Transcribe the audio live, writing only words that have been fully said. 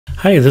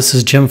Hi, this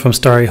is Jim from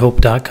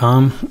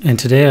starryhope.com, and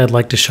today I'd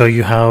like to show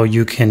you how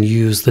you can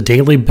use the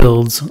daily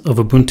builds of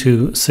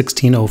Ubuntu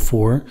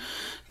 16.04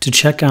 to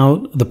check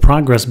out the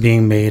progress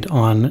being made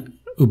on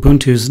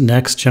Ubuntu's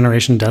next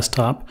generation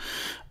desktop,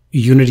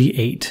 Unity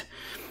 8.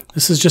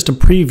 This is just a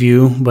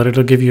preview, but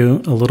it'll give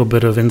you a little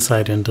bit of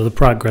insight into the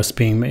progress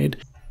being made.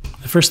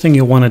 The first thing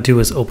you'll want to do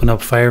is open up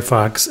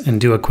Firefox and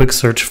do a quick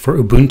search for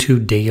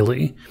Ubuntu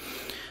Daily.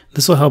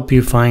 This will help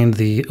you find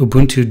the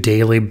Ubuntu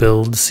Daily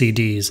Build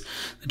CDs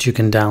that you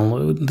can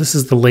download. This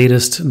is the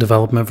latest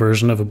development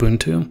version of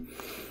Ubuntu.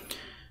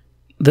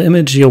 The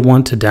image you'll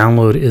want to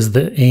download is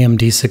the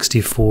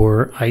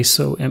AMD64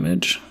 ISO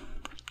image.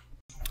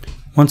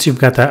 Once you've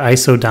got that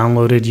ISO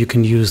downloaded, you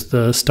can use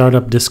the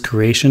Startup Disk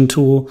Creation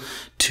tool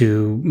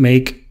to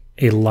make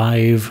a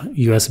live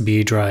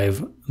USB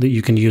drive that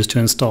you can use to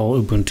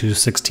install Ubuntu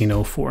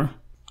 16.04.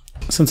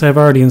 Since I've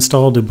already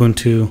installed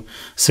Ubuntu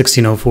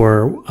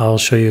 16.04, I'll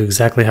show you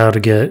exactly how to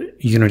get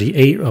Unity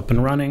 8 up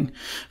and running.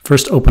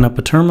 First, open up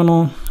a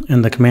terminal,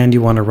 and the command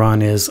you want to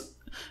run is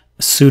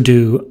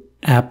sudo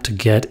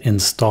apt-get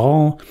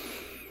install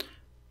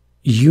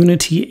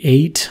Unity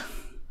 8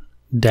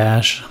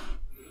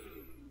 desktop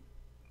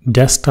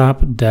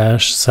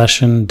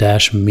session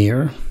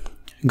mir.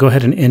 Go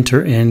ahead and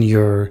enter in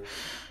your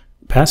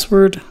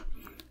password,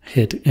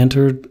 hit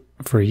enter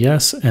for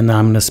yes, and then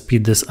I'm going to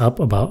speed this up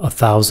about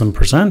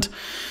 1000%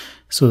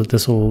 so that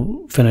this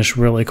will finish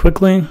really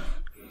quickly.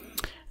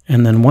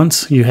 And then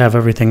once you have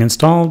everything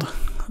installed,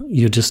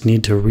 you just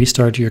need to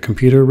restart your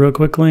computer real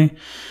quickly,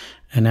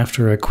 and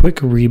after a quick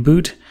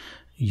reboot,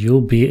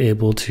 you'll be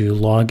able to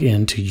log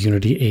into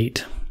Unity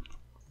 8.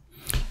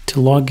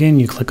 To log in,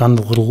 you click on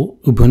the little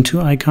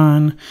Ubuntu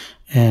icon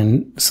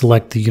and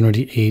select the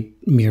Unity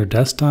 8 Mir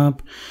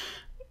desktop,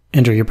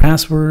 enter your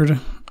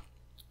password,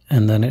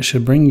 and then it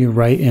should bring you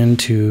right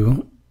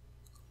into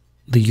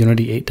the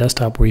Unity 8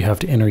 desktop where you have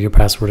to enter your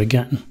password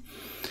again.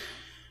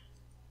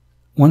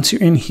 Once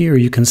you're in here,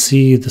 you can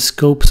see the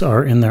scopes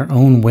are in their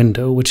own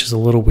window, which is a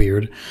little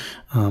weird.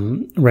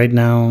 Right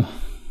now,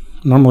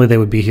 normally they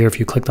would be here if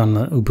you clicked on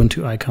the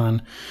Ubuntu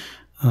icon,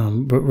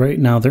 but right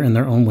now they're in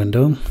their own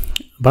window.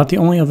 About the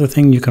only other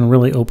thing you can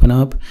really open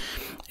up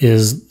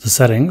is the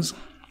settings,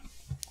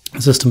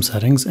 system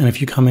settings, and if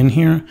you come in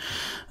here,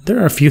 there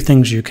are a few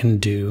things you can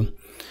do.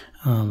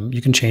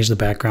 You can change the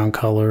background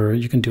color.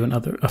 You can do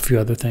a few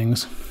other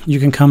things. You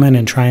can come in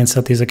and try and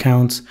set these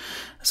accounts.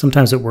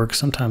 Sometimes it works,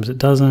 sometimes it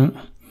doesn't.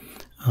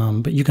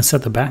 But you can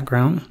set the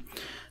background,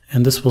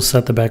 and this will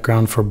set the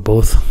background for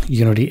both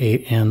Unity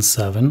 8 and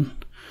 7.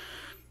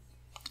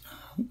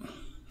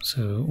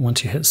 So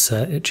once you hit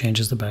set, it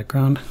changes the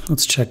background.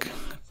 Let's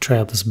try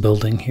out this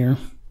building here.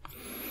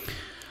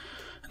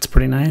 It's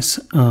pretty nice.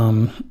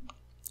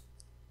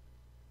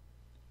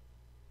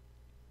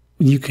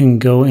 You can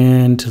go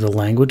into the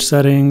language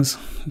settings,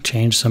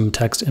 change some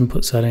text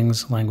input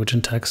settings, language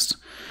and text.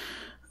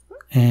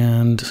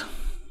 And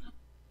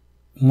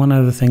one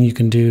other thing you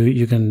can do,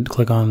 you can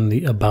click on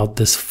the About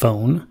This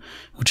Phone,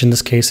 which in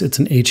this case, it's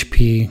an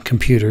HP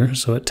computer,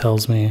 so it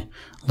tells me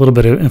a little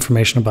bit of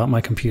information about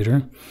my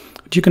computer.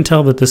 But you can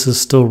tell that this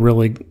is still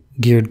really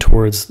geared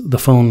towards the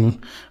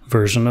phone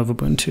version of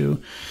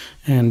Ubuntu.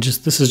 And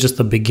this is just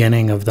the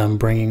beginning of them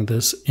bringing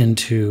this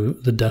into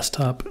the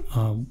desktop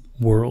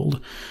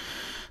world.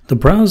 The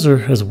browser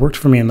has worked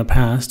for me in the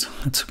past.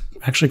 It's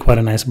actually quite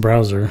a nice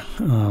browser.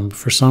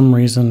 For some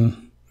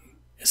reason,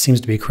 it seems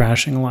to be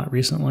crashing a lot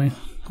recently.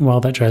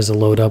 While that tries to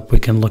load up, we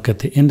can look at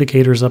the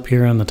indicators up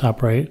here on the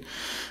top right.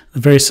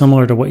 Very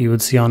similar to what you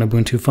would see on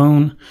Ubuntu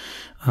phone.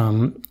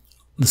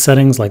 The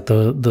settings like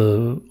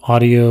the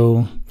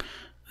audio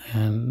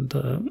and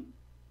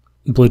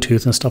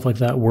Bluetooth and stuff like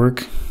that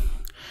work.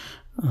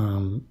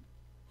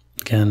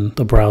 Again,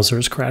 the browser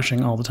is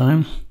crashing all the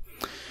time.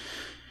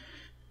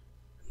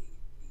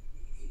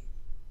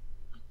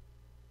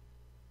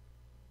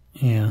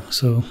 Yeah,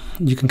 so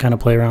you can kind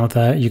of play around with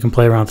that. You can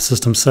play around with the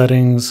system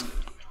settings.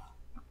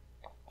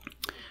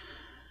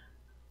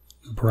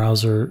 The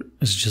browser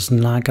is just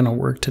not going to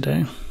work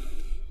today.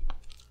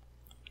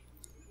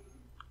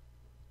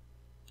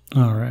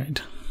 All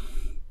right.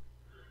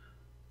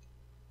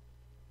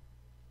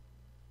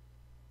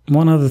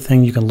 One other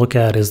thing you can look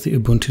at is the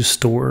Ubuntu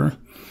Store.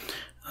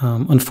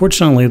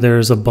 Unfortunately,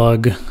 there's a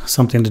bug,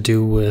 something to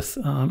do with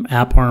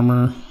App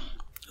Armor,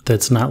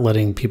 that's not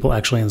letting people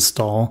actually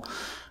install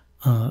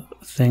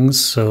things,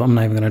 so I'm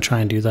not even going to try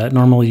and do that.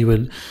 Normally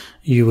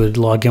you would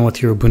log in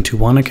with your Ubuntu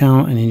One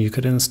account and then you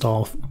could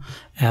install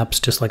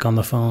apps just like on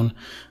the phone.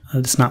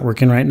 It's not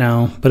working right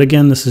now, but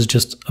again, this is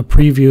just a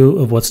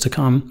preview of what's to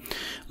come.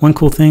 One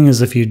cool thing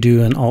is if you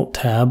do an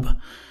Alt-Tab,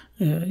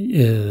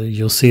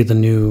 you'll see the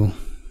new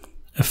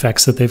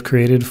effects that they've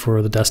created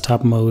for the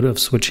desktop mode of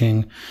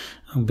switching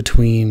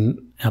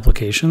between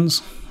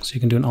applications. So you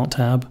can do an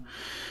Alt-Tab.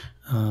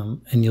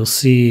 And you'll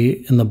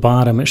see in the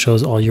bottom it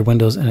shows all your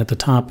windows, and at the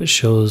top it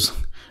shows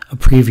a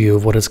preview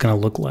of what it's going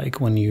to look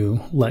like when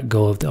you let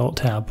go of the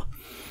Alt-Tab.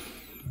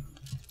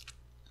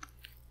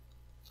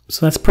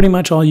 So that's pretty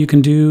much all you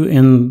can do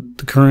in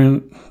the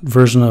current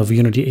version of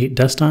Unity 8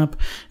 Desktop.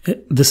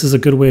 This is a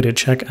good way to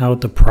check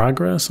out the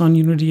progress on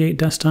Unity 8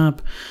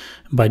 Desktop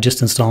by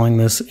just installing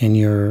this in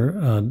your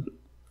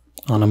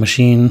on a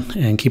machine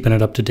and keeping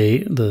it up to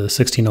date, the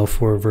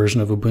 16.04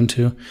 version of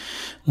Ubuntu.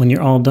 When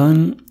you're all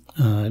done,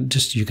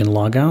 you can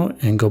log out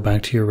and go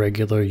back to your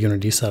regular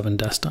Unity 7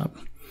 desktop.